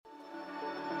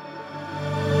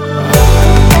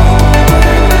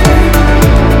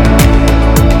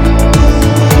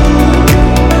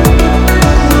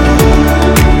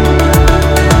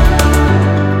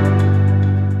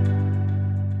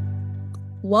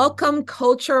Welcome,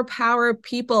 Culture Power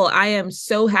people. I am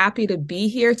so happy to be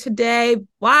here today.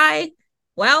 Why?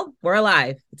 Well, we're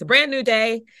alive. It's a brand new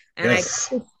day, and I get Yes.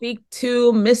 to speak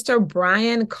to Mr.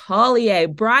 Brian Collier.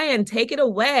 Brian, take it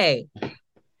away.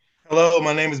 Hello,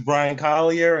 my name is Brian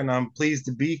Collier, and I'm pleased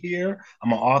to be here.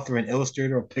 I'm an author and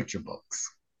illustrator of picture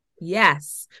books.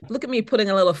 Yes. Look at me putting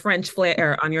a little French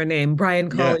flair on your name, Brian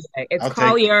Collier. Yes, It's I'll take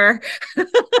Collier. it.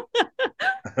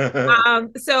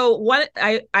 So what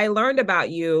I learned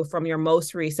about you from your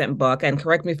most recent book, and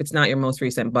correct me if it's not your most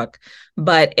recent book,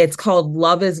 but it's called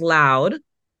Love is Loud,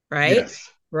 right? Yes.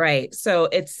 Right. So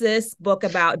it's this book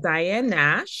about Diane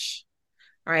Nash,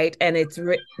 right? And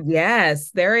yes,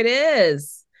 there it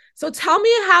is. So tell me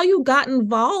how you got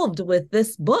involved with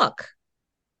this book.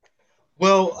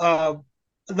 Well,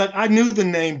 like I knew the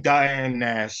name Diane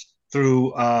Nash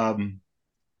through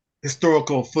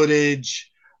historical footage,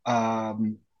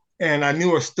 um, and I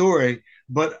knew her story,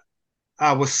 but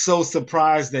I was so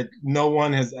surprised that no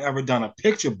one has ever done a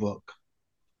picture book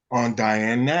on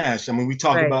Diane Nash. I mean, we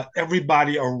talk Right. about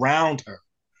everybody around her.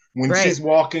 When Right. she's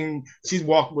walked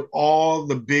with all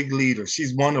the big leaders.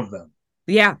 She's one of them.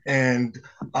 Yeah. And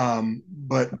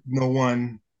but no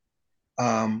one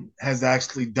has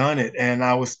actually done it. And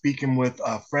I was speaking with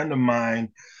a friend of mine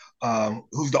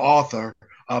who's the author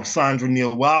of Sandra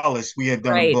Neal Wallace. We had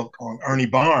done a Right. book on Ernie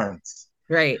Barnes,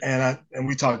 Right. and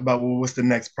we talked about, well, what's the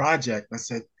next project? I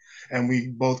said, and we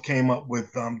both came up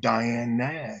with Diane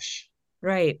Nash,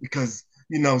 Right. because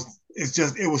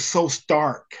it was so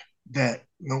stark that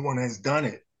no one has done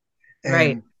it,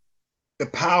 Right. and the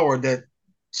power that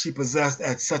she possessed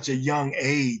at such a young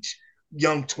age,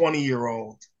 young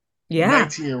 20-year-old, Yeah.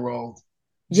 19-year-old,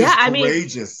 Yeah. just I mean,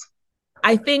 courageous.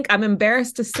 I think I'm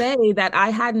embarrassed to say that I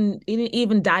hadn't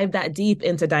even dived that deep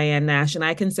into Diane Nash, and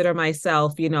I consider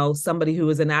myself, somebody who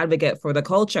is an advocate for the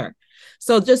culture.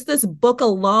 So just this book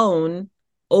alone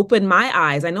opened my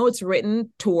eyes. I know it's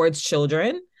written towards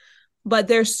children, but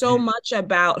there's so much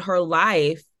about her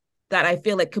life that I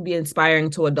feel like could be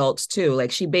inspiring to adults too.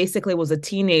 Like she basically was a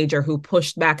teenager who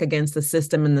pushed back against the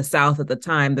system in the South at the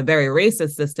time, the very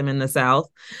racist system in the South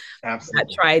that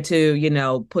Absolutely. tried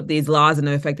to, put these laws in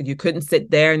effect that you couldn't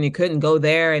sit there and you couldn't go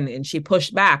there. And she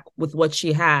pushed back with what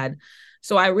she had.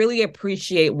 So I really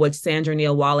appreciate what Sandra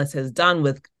Neal Wallace has done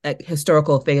with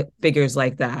historical figures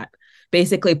like that.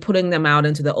 Basically putting them out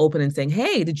into the open and saying,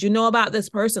 hey, did you know about this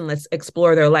person? Let's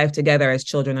explore their life together as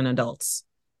children and adults.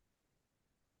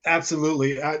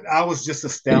 Absolutely. I was just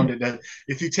astounded that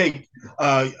if you take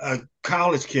a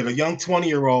college kid, a young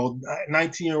 20-year-old,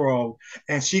 19-year-old,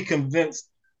 and she convinced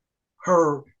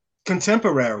her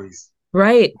contemporaries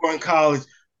Right. who are in college,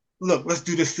 look, let's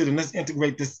do this sitting, let's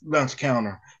integrate this lunch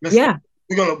counter. Yeah.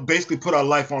 We're gonna basically put our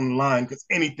life on the line because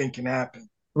anything can happen,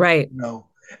 Right. you know.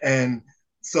 And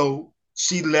so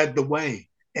she led the way,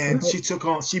 and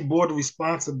Right. she bore the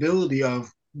responsibility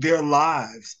of their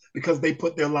lives because they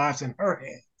put their lives in her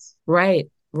hands, Right.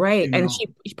 Right. you And know.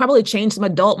 she probably changed some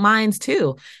adult minds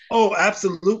too, Oh,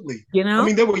 absolutely. you I know?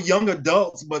 mean, they were young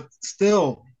adults, but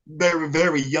still very,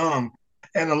 very young.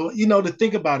 And, to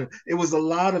think about it, it was a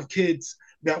lot of kids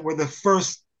that were the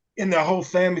first in their whole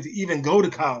family to even go to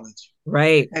college.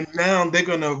 Right. And now they're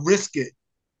going to risk it,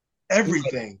 Right.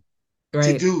 everything, to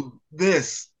Right. do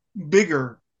this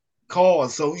bigger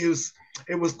cause. So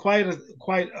it was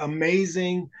quite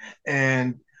amazing,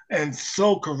 and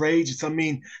so courageous. I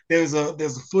mean, there's a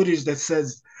footage that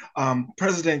says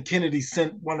President Kennedy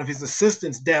sent one of his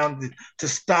assistants down to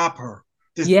stop her,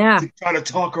 Yeah. to try to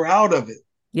talk her out of it,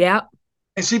 Yeah.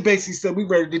 and she basically said, "We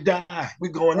ready to die.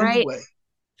 We're going Right. anyway."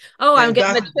 Oh, I'm And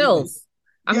getting the that's chills.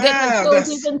 I'm getting the yeah, chills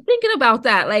that's even thinking about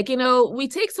that. Like, we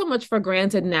take so much for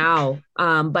granted now.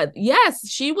 But yes,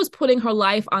 she was putting her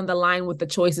life on the line with the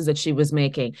choices that she was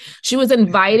making. She was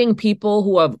inviting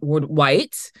people were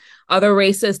white, other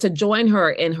races to join her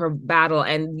in her battle.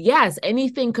 And yes,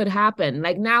 anything could happen.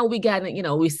 Like now we get,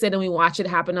 we sit and we watch it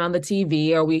happen on the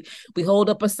TV, or we hold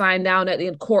up a sign down at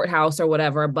the courthouse or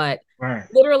whatever. But right.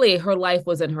 literally her life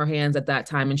was in her hands at that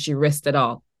time and she risked it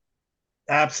all.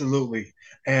 Absolutely.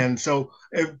 And so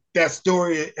if that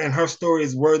story and her story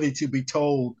is worthy to be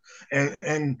told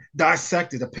and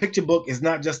dissected. A picture book is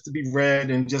not just to be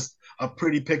read and just a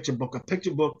pretty picture book. A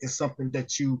picture book is something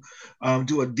that you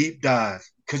do a deep dive,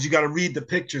 because you got to read the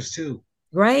pictures too.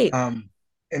 Right. Um,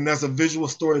 and there's a visual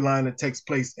storyline that takes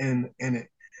place in it.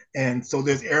 And so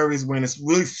there's areas when it's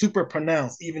really super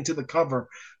pronounced, even to the cover,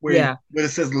 Yeah. where it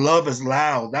says "Love is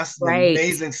loud." That's an Right.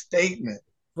 amazing statement.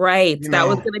 Right. You That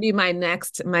was know, going to be my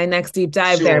next deep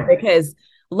dive there sure. because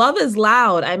love is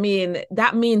loud. I mean,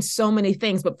 that means so many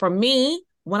things, but for me,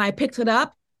 when I picked it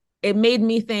up, it made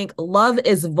me think love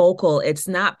is vocal. It's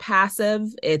not passive.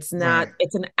 It's not, Right.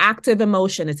 it's an active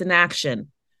emotion. It's an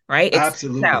action, right? It's out.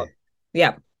 Absolutely.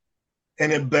 Yeah.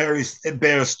 And it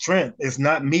bears strength. It's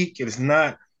not meek. It's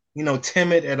not,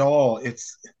 timid at all.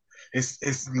 It's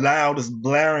loud. It's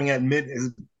blaring at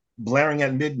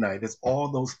midnight. It's all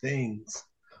those things.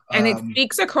 And it Um,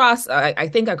 speaks across, I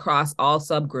think, across all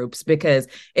subgroups because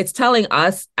it's telling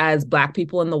us as Black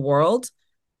people in the world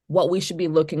what we should be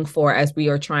looking for as we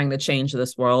are trying to change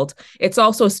this world. It's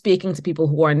also speaking to people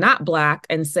who are not Black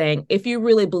and saying, if you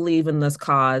really believe in this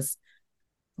cause,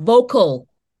 vocal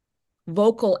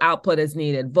vocal output is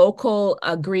needed, vocal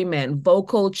agreement,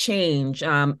 vocal change,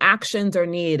 actions are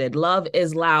needed. Love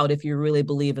is loud if you really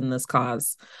believe in this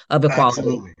cause of equality.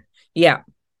 Absolutely. Yeah,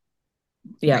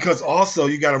 yeah, Because also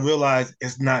you got to realize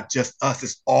it's not just us,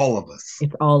 it's all of us.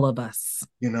 it's all of us.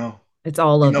 You know, It's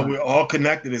all of us. we're all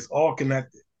connected. It's all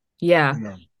connected, Yeah. you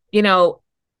know. You know,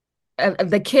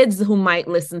 the kids who might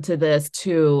listen to this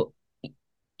too,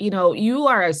 you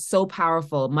are so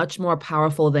powerful, much more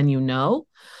powerful than you know.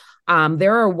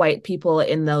 There are white people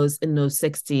in those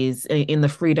 60s in the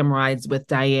freedom rides with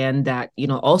Diane that,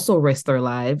 also risked their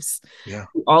lives. Yeah.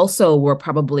 Also were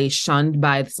probably shunned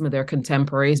by some of their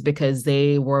contemporaries because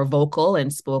they were vocal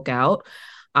and spoke out.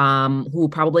 Who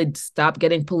probably stopped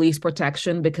getting police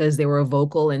protection because they were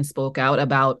vocal and spoke out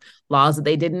about laws that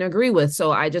they didn't agree with.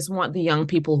 So I just want the young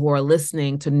people who are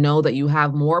listening to know that you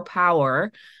have more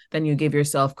power than you give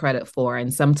yourself credit for.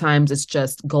 And sometimes it's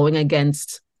just going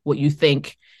against what you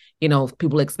think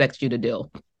people expect you to do.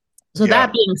 So that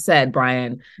Yeah. being said,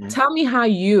 Brian, Mhm. tell me how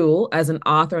you, as an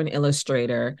author and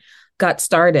illustrator, got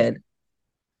started.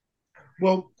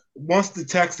 Well, once the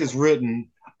text is written,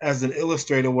 as an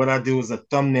illustrator, what I do is a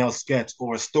thumbnail sketch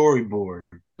or a storyboard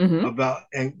Mm-hmm. about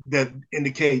and that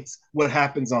indicates what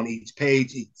happens on each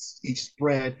page, each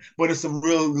spread. But it's a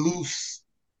real loose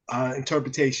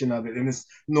interpretation of it, and it's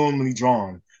normally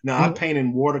drawn. Now I Mm-hmm. paint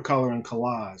in watercolor and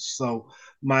collage, so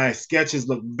my sketches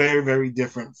look very, very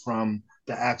different from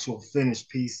the actual finished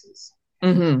pieces.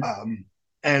 Mm-hmm. Um,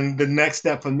 and the next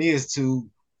step for me is to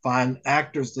find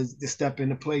actors to step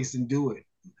into place and do it.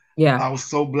 Yeah. I was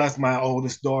so blessed. My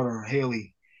oldest daughter,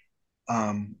 Haley,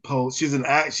 posed. She's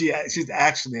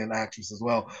actually an actress as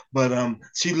well, but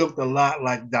she looked a lot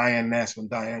like Diane Nash when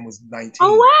Diane was 19.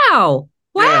 Oh, wow.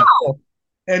 Yeah, Wow.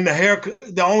 and the hair.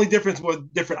 The only difference was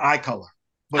different eye color,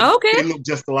 but Okay. they look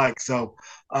just alike. So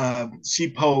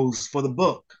she posed for the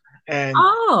book, and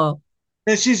Oh,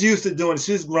 and she's used to doing it.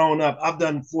 She's grown up. I've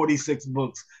done 46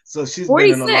 books, so she's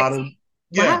been in a lot 46. of.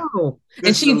 Yeah, Wow. And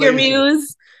this is the she's your latest one.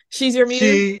 muse? She's your muse?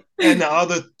 She and the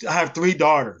other. I have three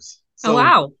daughters, Oh, so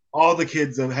wow. all the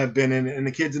kids have been in, and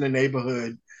the kids in the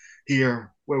neighborhood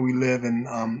here where we live in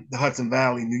the Hudson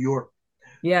Valley, New York.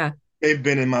 Yeah. They've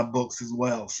been in my books as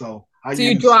well. So I So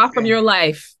you use draw from and your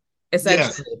life, yes,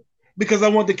 essentially. because I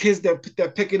want the kids that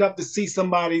pick it up to see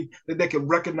somebody that they can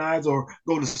recognize or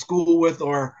go to school with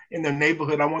or in their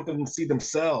neighborhood. I want them to see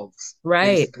themselves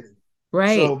Right. basically.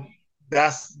 Right. So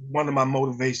that's one of my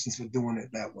motivations for doing it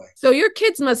that way. So your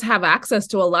kids must have access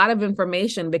to a lot of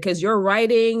information because you're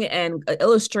writing and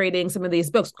illustrating some of these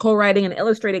books, co-writing and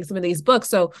illustrating some of these books.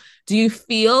 So do you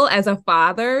feel as a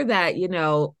father that,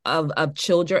 of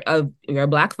children, of your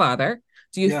Black father,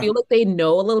 do you Yeah. feel like they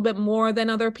know a little bit more than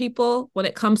other people when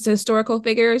it comes to historical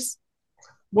figures?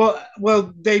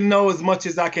 Well, they know as much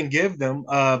as I can give them,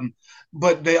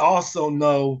 but they also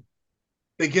know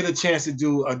they get a chance to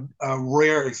do a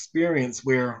rare experience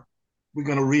where we're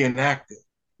going to reenact it.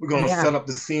 We're going to Yeah. set up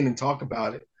the scene and talk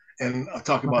about it, and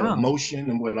talk about Wow. emotion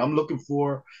and what I'm looking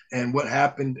for and what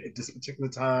happened at this particular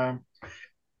time,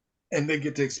 and they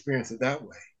get to experience it that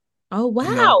way. Oh,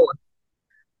 You know, wow.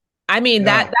 I mean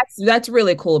that yeah, that's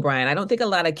really cool, Brian. I don't think a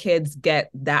lot of kids get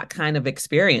that kind of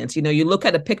experience. You look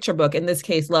at a picture book, in this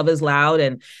case, Love is Loud,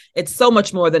 and it's so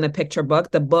much more than a picture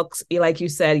book. The books, like you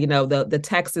said, the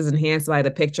text is enhanced by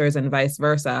the pictures and vice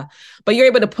versa. But you're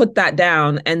able to put that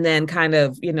down and then kind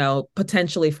of,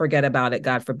 potentially forget about it,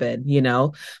 God forbid.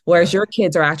 Whereas right, your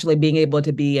kids are actually being able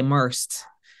to be immersed,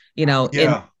 in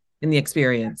yeah. the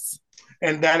experience.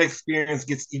 And that experience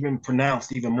gets even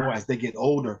pronounced even more as they get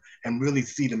older and really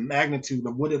see the magnitude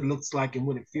of what it looks like and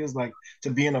what it feels like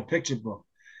to be in a picture book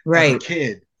as a Right.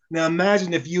 kid. Now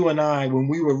imagine if you and I, when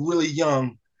we were really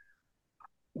young,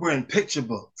 were in picture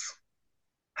books,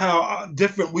 how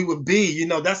different we would be.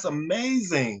 That's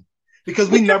amazing because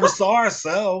we Picture never book. saw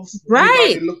ourselves, anybody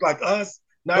Right. that looked like us,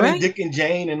 not in Right. Dick and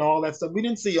Jane and all that stuff. We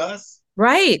didn't see us.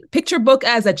 Right. Picture book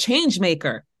as a change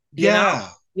maker, you know? Yeah.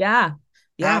 Yeah.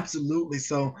 Yeah. Absolutely.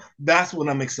 So that's what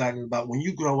I'm excited about. When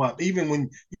you grow up, even when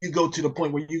you go to the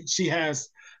point where she has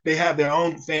they have their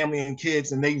own family and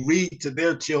kids, and they read to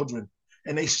their children,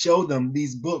 and they show them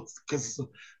these books because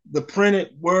the printed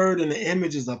word and the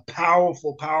image is a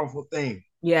powerful, powerful thing.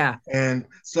 Yeah. And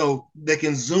so they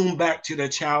can zoom back to their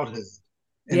childhood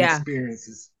and Yeah.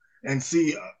 experiences and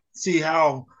see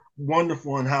how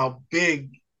wonderful and how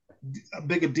big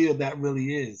a deal that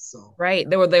really is. So Right.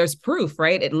 There's proof,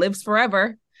 right? It lives forever.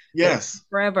 It lives yes,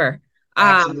 forever.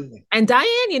 absolutely. And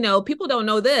Diane, people don't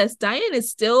know this. Diane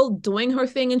is still doing her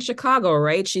thing in Chicago,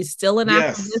 right? She's still an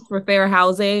Yes, activist for fair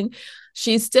housing.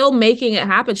 She's still making it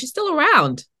happen. She's still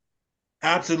around.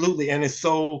 absolutely. And it's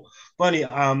so funny.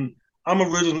 I'm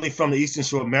originally from the Eastern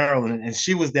Shore of Maryland, and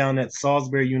she was down at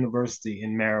Salisbury University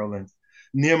in Maryland,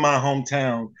 near my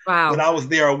hometown. But Wow. I was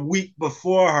there a week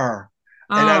before her,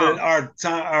 and Oh,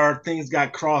 our things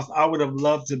got crossed. I would have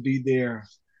loved to be there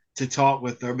to talk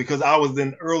with her because I was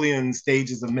in early in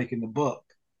stages of making the book,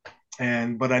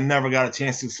 and but I never got a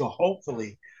chance to. So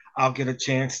hopefully, I'll get a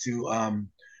chance to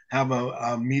have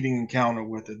a meeting encounter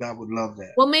with her. I would love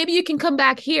that. well, maybe you can come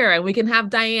back here and we can have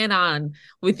Diane on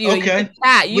with you and you can Okay,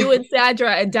 chat. You we and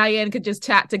Sandra and Diane could just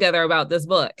chat together about this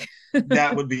book.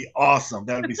 that would be awesome.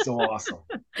 That would be so awesome.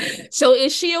 So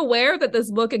is she aware that this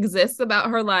book exists about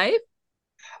her life?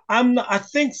 I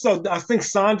think so. I think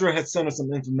Sandra had sent us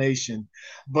some information,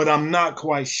 but I'm not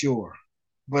quite sure.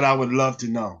 But I would love to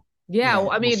know, Yeah,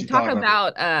 well, I what mean, she talk thought of it.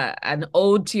 about an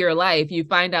ode to your life. You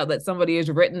find out that somebody has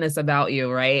written this about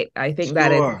you, right? I think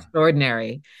that is Sure.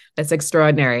 extraordinary. That's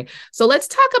extraordinary. So let's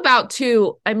talk about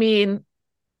too. I mean,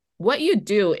 what you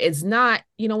do is not,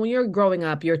 when you're growing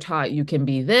up, you're taught you can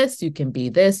be this, you can be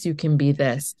this, you can be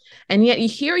this. And yet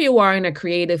here you are in a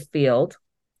creative field,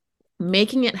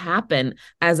 making it happen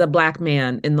as a Black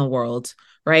man in the world,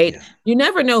 right? Yeah. You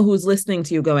never know who's listening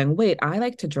to you going, wait, I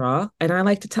like to draw and I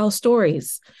like to tell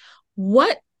stories.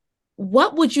 What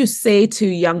what would you say to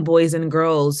young boys and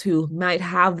girls who might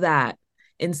have that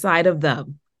inside of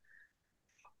them?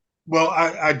 Well,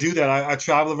 I do that. I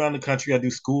travel around the country. I do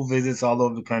school visits all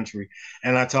over the country,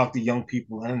 and I talk to young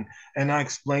people, and I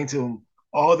explain to them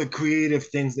all the creative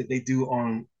things that they do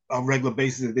on a regular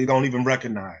basis that they don't even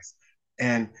recognize,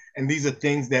 and these are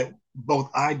things that both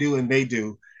I do and they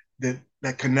do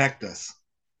that connect us.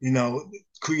 You know,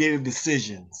 creative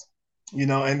decisions.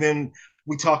 And then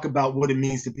we talk about what it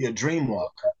means to be a dream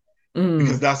walker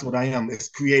because Mm, that's what I am. It's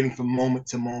creating from moment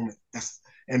to moment.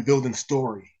 And building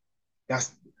story.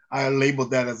 That's I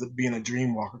labeled that as being a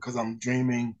dream walker because I'm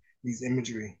dreaming this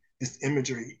imagery,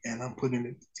 and I'm putting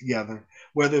it together,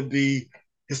 whether it be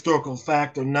historical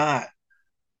fact or not.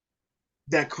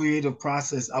 That creative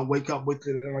process, I wake up with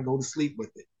it and I go to sleep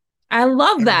with it I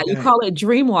love every that. You day. call it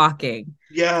dream walking.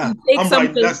 Yeah, You take I'm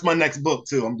writing. something. That's my next book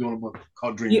too. I'm doing a book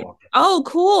called Dream You, Walker. oh,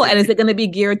 cool. Yeah, And is it going to be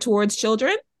geared towards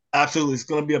children? absolutely. It's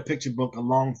going to be a picture book, a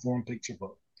long form picture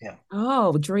book. Yeah,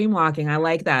 Oh, dream walking. I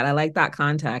like that. I like that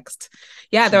context.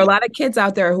 Yeah, there are a sure. lot of kids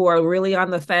out there who are really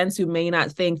on the fence who may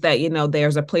not think that,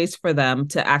 there's a place for them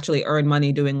to actually earn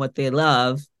money doing what they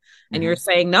love. And you're Mm-hmm.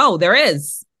 saying, no, there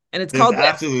is. And it's There's called this.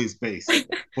 absolutely space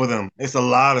for them. It's a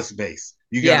lot of space.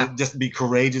 You got Yeah, to just be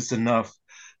courageous enough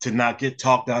to not get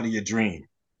talked out of your dream,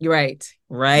 you're right.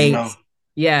 you Right. know,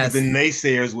 because the Yes.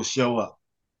 naysayers will show up,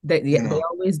 Yeah, you they know.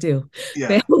 always do.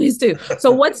 They Yeah. always do.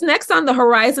 So what's next on the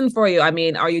horizon for you? I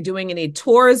mean, are you doing any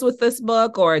tours with this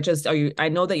book or just I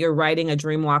know that you're writing a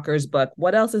Dreamwalkers book.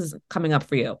 What else is coming up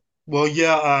for you? Well,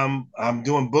 yeah, I'm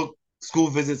doing book school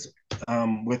visits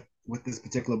with this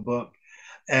particular book,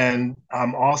 and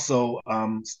I'm also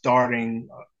starting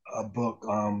a book,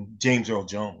 James Earl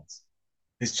Jones,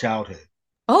 his childhood.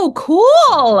 Oh, So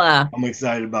cool. I'm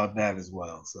excited about that as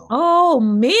well. So, Oh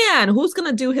man, who's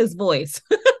gonna do his voice?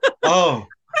 oh,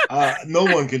 no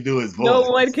one can do his No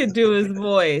voice. one could do his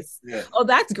voice. Yeah. Oh,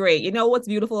 that's great. You know what's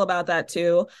beautiful about that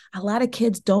too? A lot of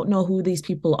kids don't know who these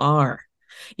people are.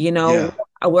 You know, Yeah.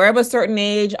 we're of a certain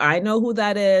age. I know who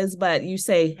that is, but you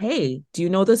say, hey, do you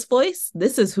know this voice?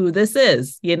 This is who this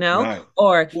is, Right.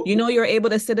 Or, Well, you're able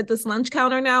to sit at this lunch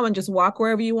counter now and just walk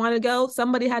wherever you want to go.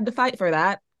 Somebody had to fight for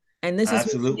that. And this is who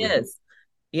she absolutely. is,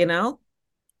 you know?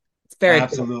 It's very cool.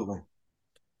 Absolutely.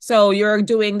 So you're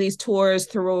doing these tours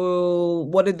through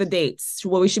what are the dates?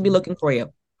 What we should be looking for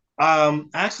you?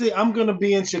 Actually, I'm going to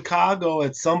be in Chicago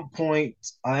at some point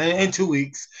in 2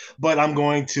 weeks, but I'm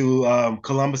going to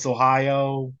Columbus,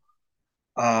 Ohio,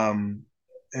 um,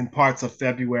 in parts of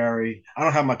February. I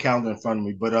don't have my calendar in front of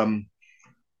me, but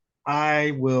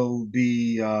I will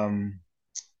be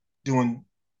doing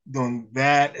doing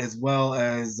that as well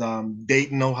as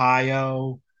Dayton,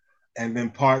 Ohio, and then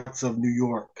parts of New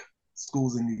York,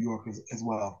 schools in New York as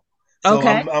well. So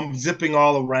Okay. I'm zipping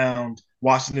all around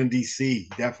Washington D.C.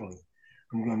 definitely.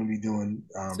 I'm going to be doing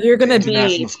So you're the gonna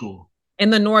international be school. in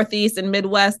the Northeast and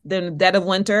Midwest in the dead of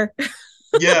winter.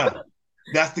 Yeah,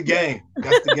 that's the game.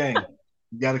 That's the game.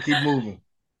 You got to keep moving.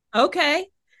 Okay.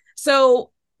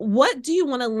 So what do you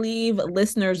want to leave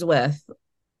listeners with?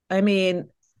 I mean,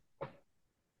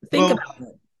 think Well, about it.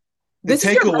 the This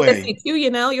is your takeaway, legacy too,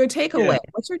 your takeaway. yeah,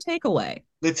 What's your takeaway?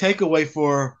 the takeaway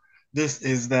for this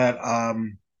is that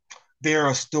there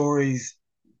are stories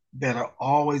that are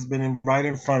always been right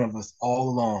in front of us all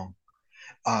along.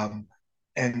 Um,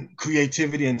 and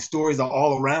creativity and stories are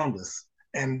all around us.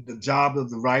 And the job of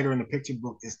the writer in the picture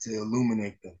book is to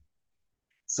illuminate them.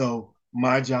 So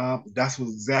my job, that's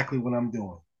exactly what I'm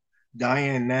doing.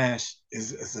 Diane Nash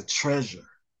is a treasure,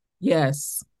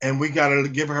 Yes. and we got to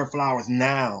give her flowers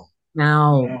now. You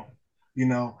Now,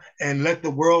 know, and let the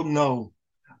world know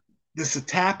this is a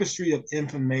tapestry of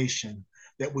information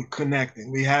that we're connecting.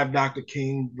 We have Dr.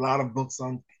 King, a lot of books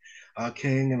on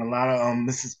King, and a lot of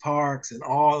Mrs. Parks, and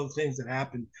all the things that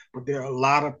happened. But there are a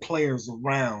lot of players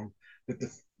around that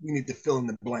we need to fill in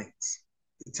the blanks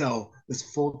to tell this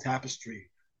full tapestry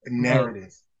and right.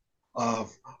 narrative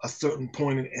of a certain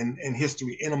point in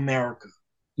history in America.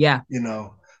 Yeah. You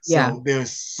know, Yeah. so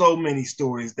there's so many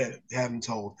stories that haven't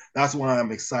told. That's why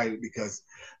I'm excited because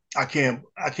I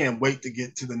can't wait to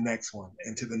get to the next one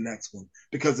and to the next one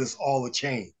because it's all a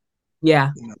chain,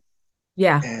 Yeah. you know,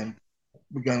 Yeah. and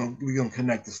we're gonna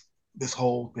connect this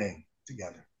whole thing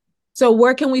together. So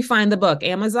where can we find the book?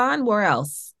 Amazon? Where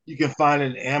else? You can find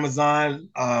it at Amazon,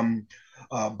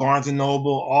 Barnes and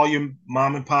Noble, all your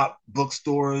mom and pop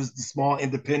bookstores, the small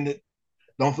independent.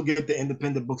 Don't forget the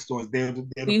independent bookstores. They're the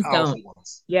Please don't. powerful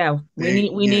ones. Yeah, we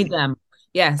Yeah, need them.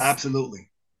 Yes. absolutely.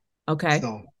 Okay.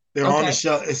 So they're on the Okay.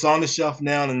 shelf. It's on the shelf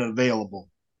now and available.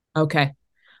 Okay.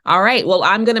 All right. Well,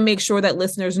 I'm going to make sure that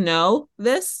listeners know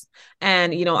this.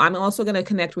 And, I'm also going to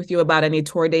connect with you about any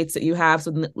tour dates that you have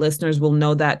so listeners will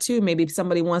know that too. Maybe if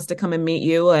somebody wants to come and meet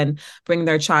you and bring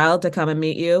their child to come and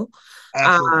meet you.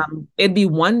 Absolutely. It'd be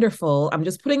wonderful. I'm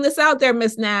just putting this out there,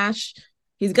 Miss Nash.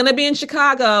 He's going to be in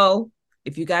Chicago.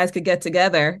 If you guys could get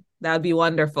together, that would be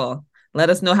wonderful. Let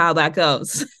us know how that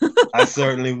goes. I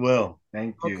certainly will.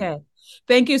 Thank you. Okay.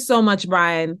 Thank you so much,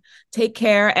 Brian. Take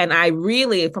care. And I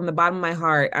really, from the bottom of my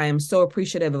heart, I am so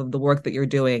appreciative of the work that you're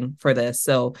doing for this.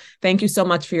 So thank you so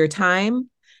much for your time.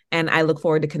 And I look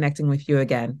forward to connecting with you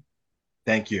again.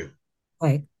 Thank you.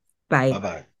 Okay. Bye. Bye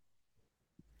bye.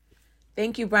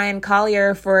 Thank you, Brian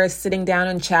Collier, for sitting down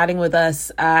and chatting with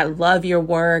us. I love your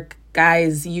work.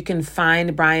 Guys, you can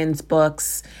find Brian's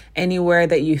books anywhere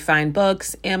that you find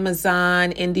books,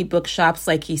 Amazon, indie bookshops,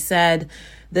 like he said.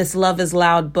 This Love is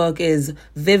Loud book is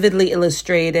vividly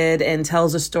illustrated and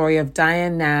tells a story of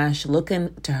Diane Nash. Look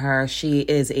into her. She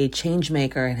is a change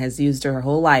maker and has used her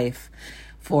whole life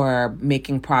for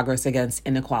making progress against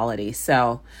inequality.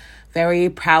 So very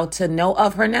proud to know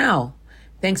of her now.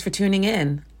 Thanks for tuning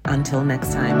in. Until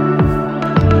next time.